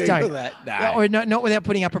 Please Google don't. that. No. Or not without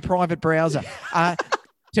putting up a private browser.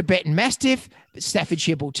 Tibetan Mastiff,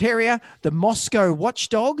 Staffordshire Bull Terrier, the Moscow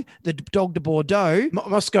Watchdog, the Dog de Bordeaux.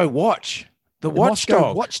 Moscow Watch. The Moscow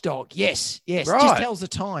watchdog. Watchdog. Yes. Right. Just tells the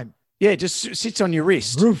time. Yeah, just sits on your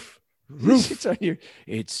wrist. Roof. Sits on your.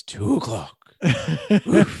 It's 2:00.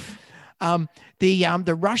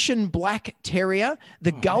 The Russian Black Terrier,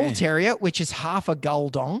 the Gull man. Terrier, which is half a gull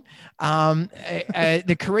dong,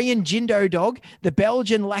 the Korean Jindo Dog, the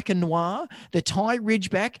Belgian Lac Noir, the Thai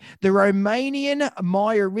Ridgeback, the Romanian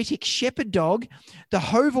Maoritic Shepherd Dog, the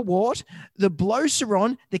Hoverwort, the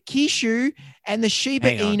Bloceron, the Kishu, and the Shiba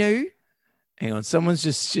Hang on. Inu. Hang on, someone's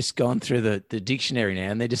just gone through the dictionary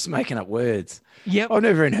now, and they're just making up words. Yep. I've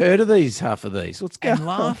never even heard of half of these. What's going And on?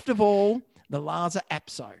 last of all, the Lhasa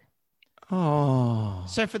Apso. Oh,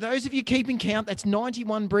 So for those of you keeping count, that's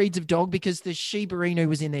 91 breeds of dog because the Shiba Inu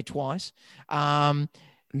was in there twice.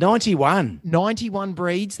 91. 91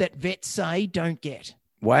 breeds that vets say don't get.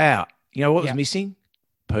 Wow. You know what Yeah. was missing?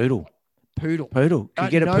 Poodle. Poodle. Can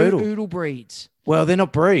you get a no poodle? poodle breeds. Well, they're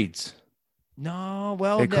not breeds. No,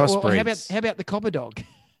 well, They're crossbreeds. how about the copper dog?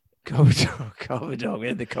 Cobber dog. We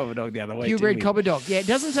had the cobber dog the other week. Purebred didn't we? copper dog. Yeah, it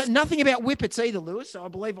doesn't say nothing about whippets either, Lewis. So I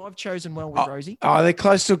believe I've chosen well with Rosie. Oh, they're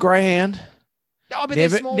close to a greyhound. Oh, but Never-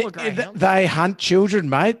 they're smaller they- greyhounds. They hunt children,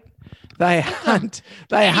 mate. They hunt.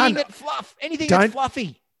 They Anything hunt. that fluff, anything Don't- that's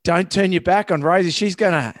fluffy. Don't turn your back on Rosie. She's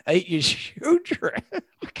going to eat your children.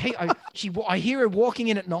 Okay, I hear her walking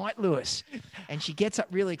in at night, Lewis, and she gets up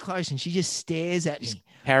really close and she just stares at me.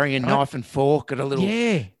 Carrying a knife and fork and a little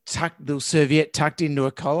Yeah, little serviette tucked into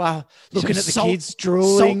a collar, looking at the salt- kids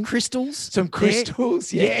drooling. salt crystals. Some there.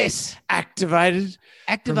 crystals. Yes. Activated.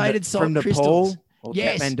 Activated salt from Nepal crystals. or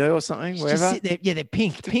Yes. Kathmandu or something, She just wherever. sit there. Yeah, they're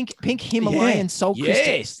pink Himalayan salt crystals.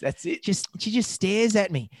 Yes, that's it. She just stares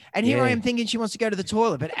at me, and here I Yeah. am thinking she wants to go to the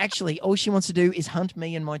toilet, but actually all she wants to do is hunt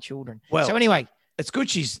me and my children. Well, so anyway, It's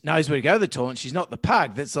good she knows where to go to the toilet. She's not the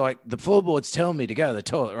pug that's like the floorboard's telling me to go to the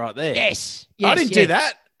toilet right there. yes, I didn't yes. do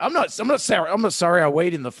that. I'm not sorry. I'm not sorry I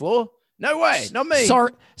weed in the floor. No way. Not me.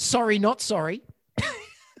 Sorry, not sorry.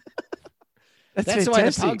 That's That's the way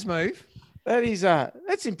the fantastic. pugs move. That is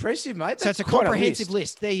that's impressive, mate. So it's a quite comprehensive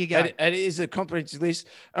list. list. There you go. It is a comprehensive list.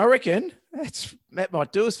 I reckon that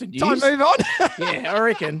might do us for news. Time to move on. Yeah, I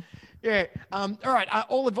reckon. Yeah. All right.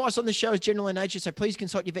 All advice on the show is general in nature, so please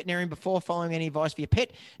consult your veterinarian before following any advice for your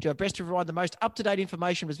pet. Do our best to provide the most up-to-date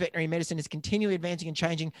information because veterinary medicine is continually advancing and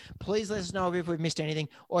changing. Please let us know if we've missed anything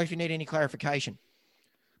or if you need any clarification.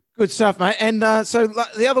 Good stuff, mate. And so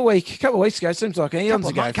the other week, a couple of weeks ago, seems like eons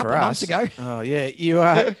ago for couple of months us. ago. Oh yeah,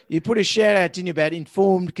 you put a shout out, didn't you, about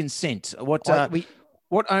informed consent? What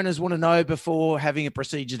owners want to know before having a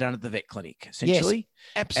procedure done at the vet clinic, essentially.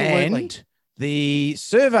 Absolutely. And the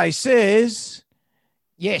survey says,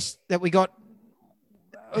 Yes, that we got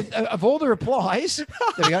of all the replies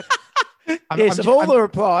that we got. of all the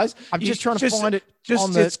replies, I'm you just trying to find it Just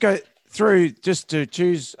on the. let's go through just to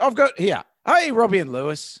choose. I've got here. Hey, Robbie and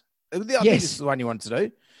Lewis. I think Yes. this is the one you want to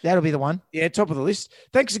do. That'll be the one. Yeah, top of the list.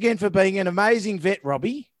 Thanks again for being an amazing vet,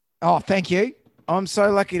 Robbie. Oh, thank you. I'm so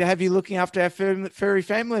lucky to have you looking after our furry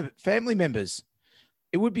family members.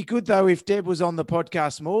 It would be good, though, if Deb was on the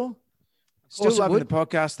podcast more. Still course it loving would. the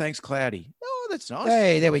podcast. Thanks, Cloudy. Oh, that's nice.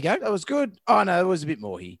 Hey, there we go. That was good. Oh, no, there was a bit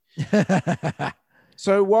more here.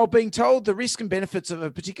 So while being told the risk and benefits of a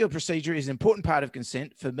particular procedure is an important part of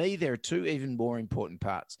consent, for me, there are two even more important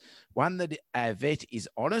parts. One, that a vet is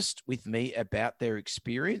honest with me about their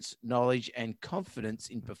experience, knowledge, and confidence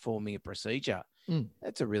in performing a procedure. Mm.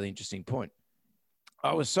 That's a really interesting point.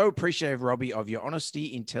 I was so appreciative, Robbie, of your honesty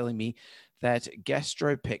in telling me that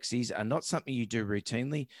gastropexies are not something you do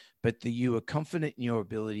routinely, but that you are confident in your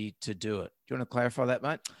ability to do it. Do you want to clarify that,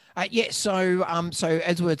 mate? So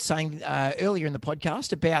as we were saying earlier in the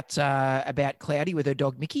podcast about Cloudy with her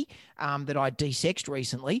dog Mickey, that I desexed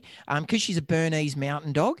recently, because she's a Bernese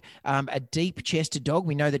mountain dog, a deep-chested dog.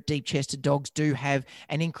 We know that deep-chested dogs do have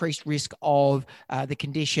an increased risk of the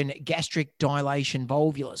condition gastric dilation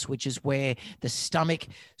volvulus, which is where the stomach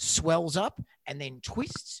swells up and then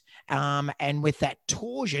twists, and with that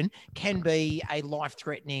torsion can be a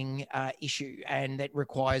life-threatening issue, and that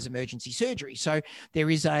requires emergency surgery. So there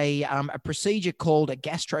is a procedure called a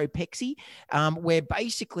gastropexy, where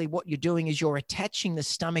basically what you're doing is you're attaching the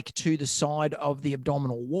stomach to the side of the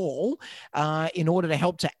abdominal wall in order to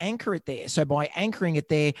help to anchor it there. So by anchoring it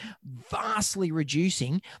there, vastly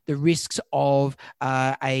reducing the risks of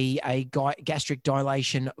a gastric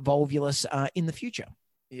dilation volvulus in the future.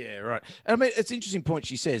 Yeah, right. I mean, it's an interesting point.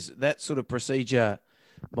 She says that sort of procedure,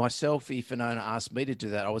 myself, if an owner asked me to do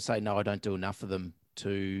that, I would say, no, I don't do enough of them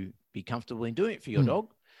to be comfortable in doing it for your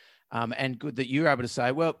dog. And good that you're able to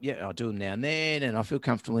say, well, yeah, I'll do them now and then, and I feel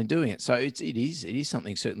comfortable in doing it. So it is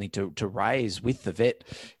something certainly to raise with the vet.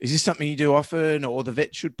 Is this something you do often, or the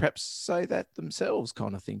vet should perhaps say that themselves,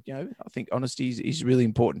 kind of thing? I think honesty is really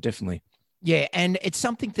important, definitely. Yeah, and it's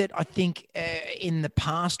something that I think in the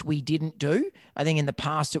past we didn't do. I think in the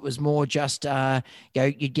past it was more just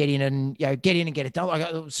you'd get in and get it done. Like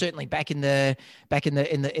certainly back in the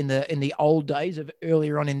old days of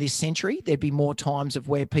earlier on in this century, there'd be more times of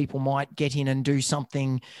where people might get in and do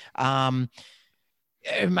something.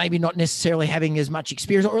 Maybe not necessarily having as much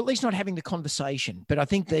experience, or at least not having the conversation. But I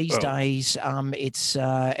think these days, I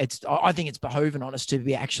think it's behoving on us to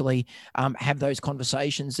be actually have those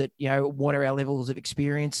conversations that, what are our levels of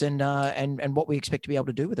experience and what we expect to be able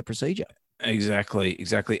to do with the procedure. Exactly.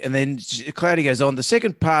 And then Cloudy goes on. The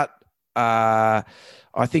second part,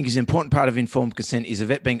 I think is an important part of informed consent is a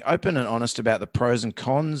vet being open and honest about the pros and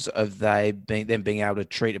cons of them being able to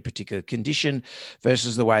treat a particular condition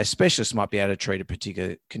versus the way a specialist might be able to treat a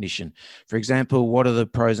particular condition. For example, what are the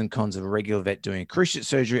pros and cons of a regular vet doing a cruciate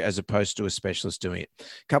surgery as opposed to a specialist doing it? A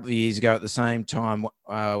couple of years ago at the same time,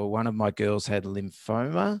 one of my girls had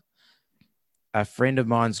lymphoma. A friend of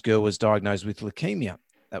mine's girl was diagnosed with leukemia.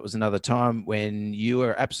 That was another time when you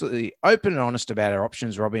were absolutely open and honest about our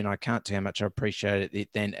options, Robbie, and I can't tell you how much I appreciated it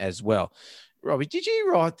then as well. Robbie, did you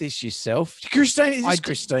write this yourself? Christina,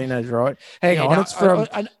 Christina, right? Hang on, it's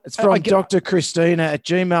from Dr. Christina at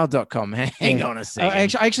gmail.com. Hang on a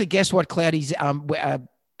second. I actually guessed what Cloudy's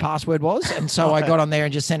password was, and so I got on there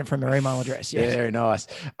and just sent it from her email address. Yeah, very nice.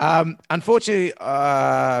 Unfortunately,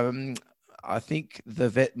 I think the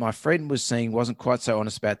vet my friend was seeing wasn't quite so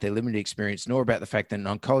honest about their limited experience, nor about the fact that an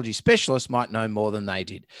oncology specialist might know more than they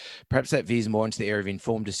did. Perhaps that veers more into the area of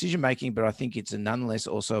informed decision-making, but I think it's nonetheless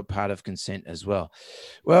also a part of consent as well.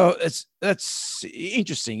 Well, that's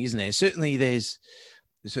interesting, isn't there? Certainly there's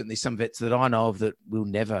some vets that I know of that will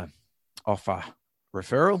never offer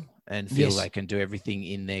referral and feel they can do everything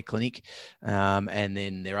in their clinic. And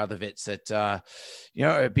then there are other vets that, a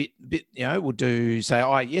bit, will say,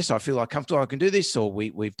 oh, yes, I feel like comfortable, I can do this, or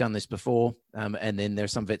we've done this before. And then there are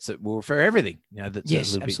some vets that will refer everything, that's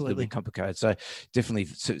a little bit complicated. So definitely,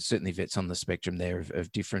 certainly vets on the spectrum there of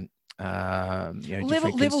different,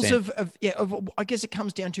 levels of I guess it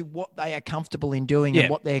comes down to what they are comfortable in doing and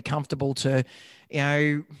what they're comfortable to,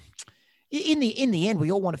 in the end, we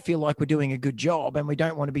all want to feel like we're doing a good job, and we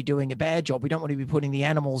don't want to be doing a bad job. We don't want to be putting the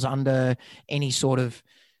animals under any sort of,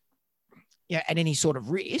 at any sort of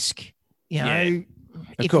risk, if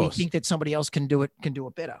we think that somebody else can do it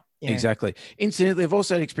better. Exactly. Incidentally, I've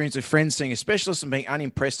also had experience of friends seeing a specialist and being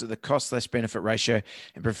unimpressed at the cost-benefit ratio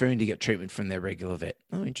and preferring to get treatment from their regular vet.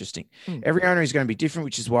 Oh, interesting. Every owner is going to be different,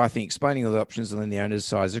 which is why I think explaining all the options and then the owner's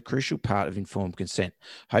side is a crucial part of informed consent.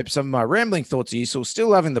 Hope some of my rambling thoughts are useful. Still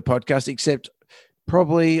loving the podcast, except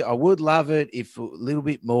probably I would love it if a little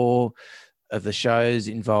bit more of the shows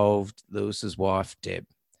involved Lewis's wife, Deb.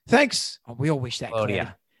 Thanks. Oh, we all wish that,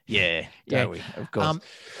 Claudia. Yeah, don't we? Of course.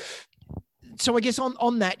 So I guess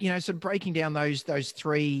on that, sort of breaking down those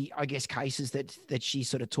three, I guess, cases that she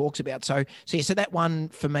sort of talks about. So that one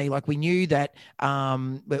for me, like we knew that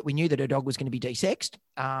her dog was going to be desexed.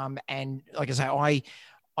 And like I say,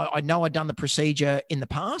 I know I'd done the procedure in the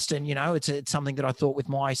past, and it's something that I thought with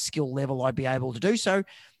my skill level I'd be able to do. So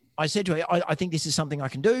I said to her, I think this is something I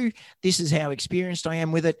can do. This is how experienced I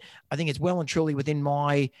am with it. I think it's well and truly within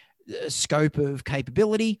my scope of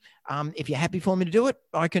capability. If you're happy for me to do it,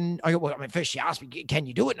 I can. First she asked me, can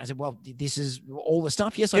you do it? And I said, well, this is all the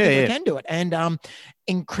stuff. Yes, I think I can do it. And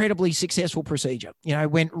incredibly successful procedure,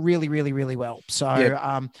 went really, really, really well.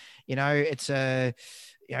 So, it's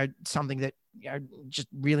something that, just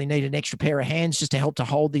really needed an extra pair of hands just to help to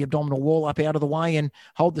hold the abdominal wall up out of the way and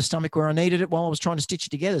hold the stomach where I needed it while I was trying to stitch it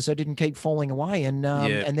together, so it didn't keep falling away. And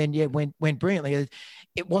then went brilliantly.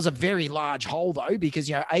 It was a very large hole though,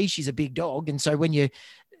 because she's a big dog, and so when you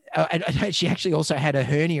she actually also had a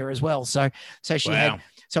hernia as well. So she had,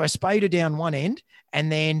 so I spayed her down one end,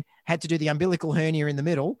 and then had to do the umbilical hernia in the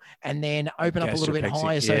middle, and then open up a little bit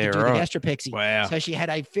higher so to do the gastropexy. Wow. So she had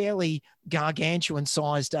a fairly gargantuan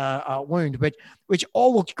sized wound, which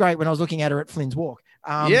all looked great when I was looking at her at Flynn's Walk.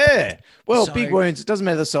 Big wounds, it doesn't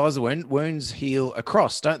matter the size of the wound. Wounds heal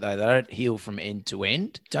across, don't they? They don't heal from end to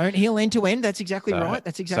end. Don't heal end to end. That's exactly right.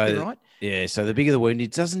 That's exactly right. Yeah. So the bigger the wound,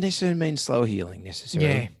 it doesn't necessarily mean slow healing necessarily.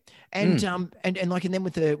 Yeah. And then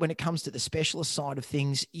when it comes to the specialist side of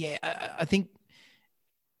things, I think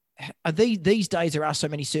these days there are so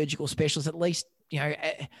many surgical specialists, at least,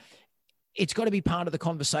 it's got to be part of the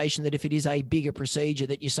conversation that if it is a bigger procedure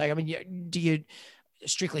that you say, do you,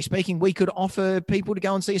 strictly speaking, we could offer people to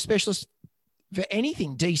go and see a specialist for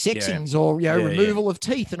anything, desexings or, removal of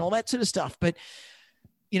teeth and all that sort of stuff. But,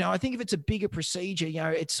 I think if it's a bigger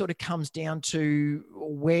procedure, it sort of comes down to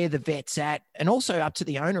where the vet's at, and also up to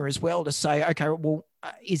the owner as well to say, okay, well,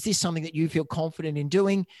 is this something that you feel confident in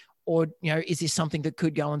doing? Or, is this something that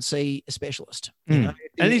could go and see a specialist? And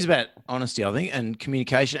it is about honesty, I think, and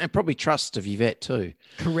communication, and probably trust of your vet too.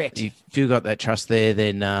 Correct. If you've got that trust there,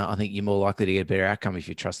 then I think you're more likely to get a better outcome if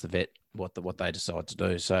you trust the vet, what they decide to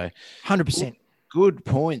do. So 100%. Good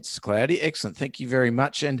points, Cloudy. Excellent. Thank you very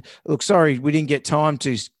much. And look, sorry, we didn't get time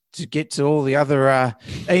to get to all the other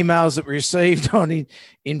emails that we received on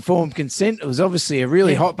informed consent. It was obviously a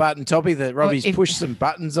really hot button topic that Robbie's pushed some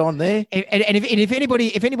buttons on there. And if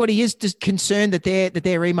anybody is just concerned that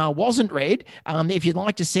their email wasn't read, if you'd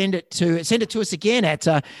like to send it to us again at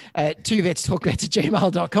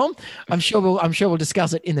 2vetstalkpets@gmail.com. I'm sure we'll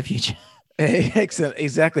discuss it in the future. Excellent.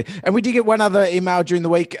 Exactly. And we did get one other email during the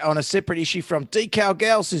week on a separate issue from Decal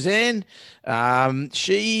Gal, Suzanne.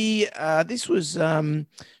 She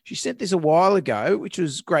sent this a while ago, which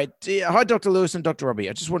was great. Hi, Dr. Lewis and Dr. Robbie.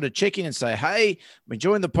 I just wanted to check in and say, hey, I'm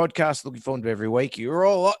enjoying the podcast. Looking forward to every week. You're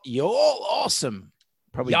all awesome.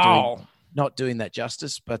 Probably not doing that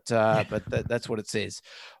justice, but that's what it says.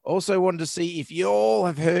 Also wanted to see if you all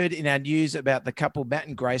have heard in our news about the couple, Matt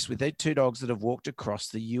and Grace, with their 2 dogs that have walked across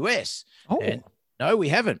the US. And no, we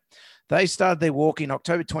haven't. They started their walk in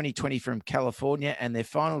October 2020 from California, and their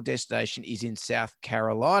final destination is in South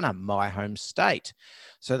Carolina, my home state.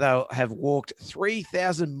 So they'll have walked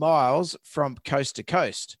 3,000 miles from coast to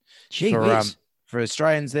coast. Gee whiz. For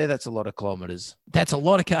Australians there, that's a lot of kilometres. That's a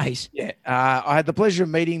lot of Ks. Yeah. I had the pleasure of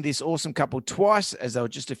meeting this awesome couple twice, as they were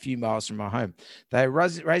just a few miles from my home. They're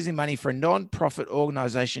raising money for a non-profit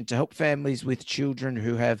organisation to help families with children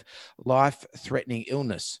who have life-threatening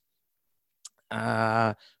illness.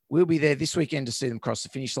 We'll be there this weekend to see them cross the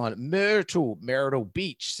finish line at Myrtle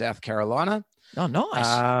Beach, South Carolina. Oh,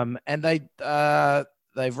 nice. And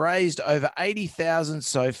they've raised over $80,000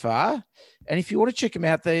 so far. And if you want to check them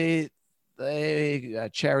out, their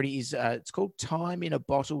charity is it's called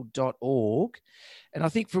timeinaBottle.org, and I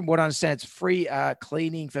think from what I understand, it's free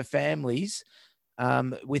cleaning for families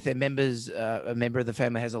with their members. A member of the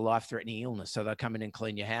family has a life-threatening illness, so they'll come in and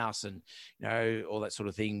clean your house and all that sort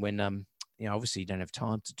of thing. When obviously you don't have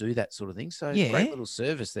time to do that sort of thing, so great little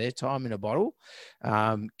service there. Time in a Bottle.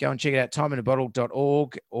 Go and check it out,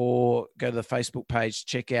 timeinaBottle.org, or go to the Facebook page.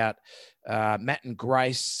 Check out Matt and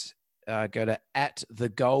Grace. Go to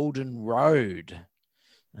 @the_golden_road,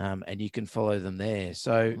 and you can follow them there.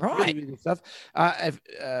 So really good stuff.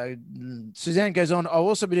 Suzanne goes on, I'll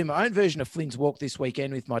also be doing my own version of Flynn's Walk this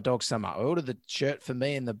weekend with my dog Summer. I ordered the shirt for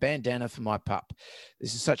me and the bandana for my pup.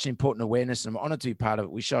 This is such an important awareness, and I'm honoured to be part of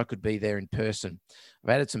it. Wish I could be there in person. I've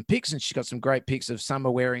added some pics, and she's got some great pics of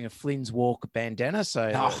Summer wearing a Flynn's Walk bandana.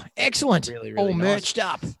 So excellent. Really, all really merched nice.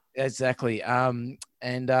 up. Exactly. And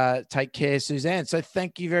take care, Suzanne. So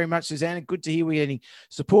thank you very much, Suzanne. And good to hear we're getting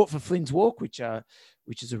support for Flynn's Walk, which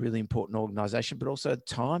is a really important organisation, but also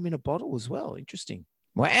Time in a Bottle as well. Interesting.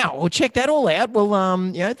 Wow. Well, check that all out. Well,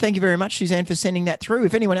 thank you very much, Suzanne, for sending that through.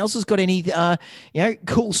 If anyone else has got any,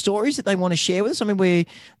 cool stories that they want to share with us, I mean, we're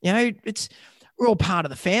all part of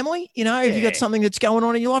the family, if you've got something that's going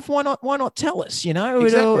on in your life, why not tell us, Exactly.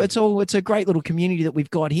 It's a great little community that we've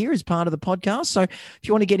got here as part of the podcast. So if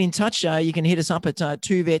you want to get in touch, you can hit us up at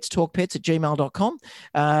 2vetstalkpets@gmail.com.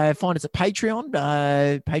 Find us at Patreon,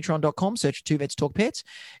 patreon.com, search 2vetstalkpets.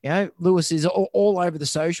 Lewis is all over the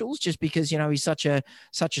socials just because, he's such a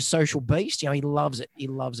social beast. He loves it.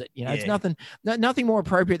 It's nothing more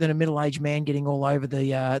appropriate than a middle-aged man getting all over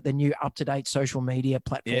the new up-to-date social media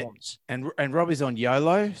platforms. And Rob is on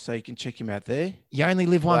YOLO, so you can check him out there. You only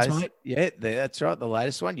live once, mate. Yeah, that's right. The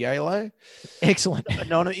latest one, YOLO. Excellent.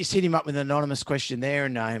 You hit him up with an anonymous question there,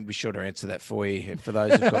 and he'll be sure to answer that for you. For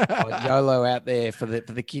those who've got YOLO out there for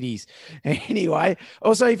the kiddies. Anyway,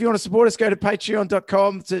 also if you want to support us, go to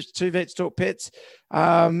patreon.com, search 2vetstalkpets.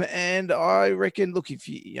 And I reckon, look, if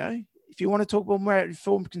you want to talk more about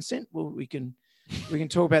informed consent, well, we can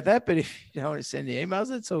talk about that. But if you don't want to send the emails,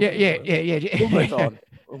 that's all. Yeah.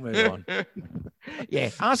 We'll move on. Yeah.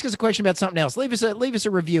 Ask us a question about something else. Leave us a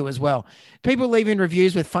review as well. People leave in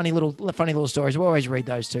reviews with funny little stories. We always read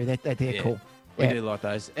those too. They're cool. We do like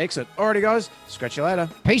those. Excellent. Alrighty, guys. Scratch you later.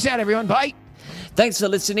 Peace out, everyone. Bye. Thanks for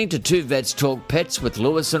listening to 2 Vets Talk Pets with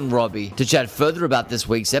Lewis and Robbie. To chat further about this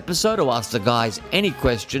week's episode or ask the guys any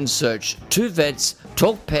questions, search 2 Vets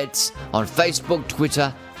Talk Pets on Facebook,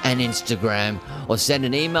 Twitter, and Instagram, or send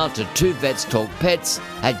an email to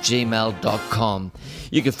 2vetstalkpets@gmail.com.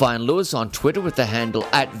 You can find Lewis on Twitter with the handle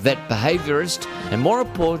 @VetBehaviorist, and more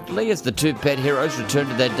importantly, as the two pet heroes return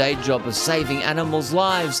to their day job of saving animals'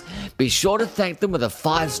 lives, be sure to thank them with a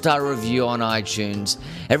 5-star review on iTunes.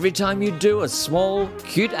 Every time you do, a small,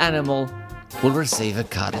 cute animal will receive a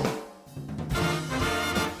cuddle.